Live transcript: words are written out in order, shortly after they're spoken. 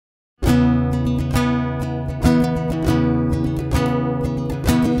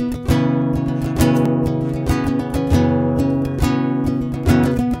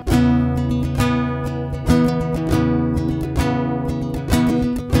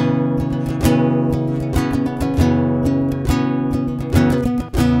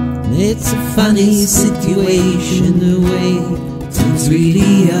It's a funny situation the way things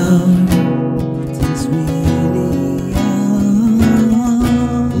really are. Things really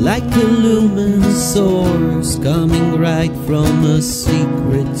are. Like a luminous source coming right from a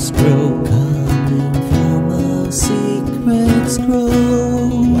secret scroll. Coming from a secret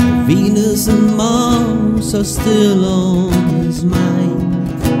scroll. While Venus and Mars are still on his mind.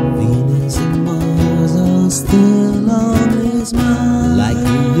 Venus and Mars are still on his mind. Like a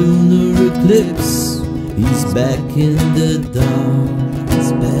lunar eclipse, he's back in the dark.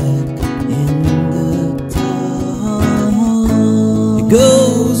 He's back in the dark. He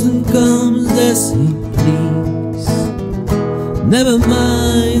goes and comes as he please. Never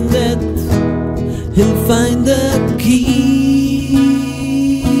mind that he'll find the key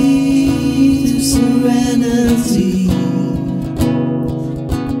to serenity.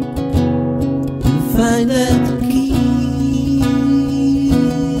 He'll find that key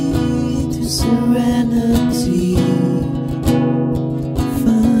to serenity.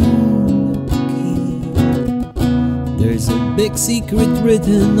 Find the key. There's a big secret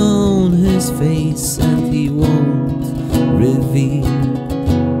written on his face, and he won't reveal.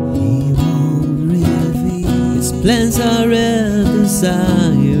 His plans are a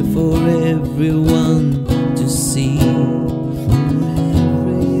desire for everyone to see.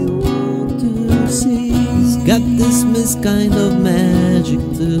 He's got this kind of magic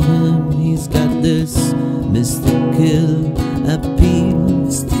to him. He's got this mystical appeal.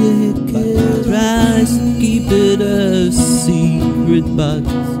 But tries to keep it a secret, but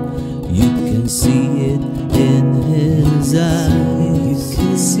you can see it in his eyes. You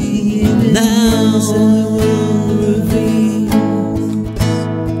can see it now. Reveals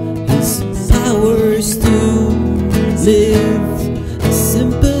his powers to live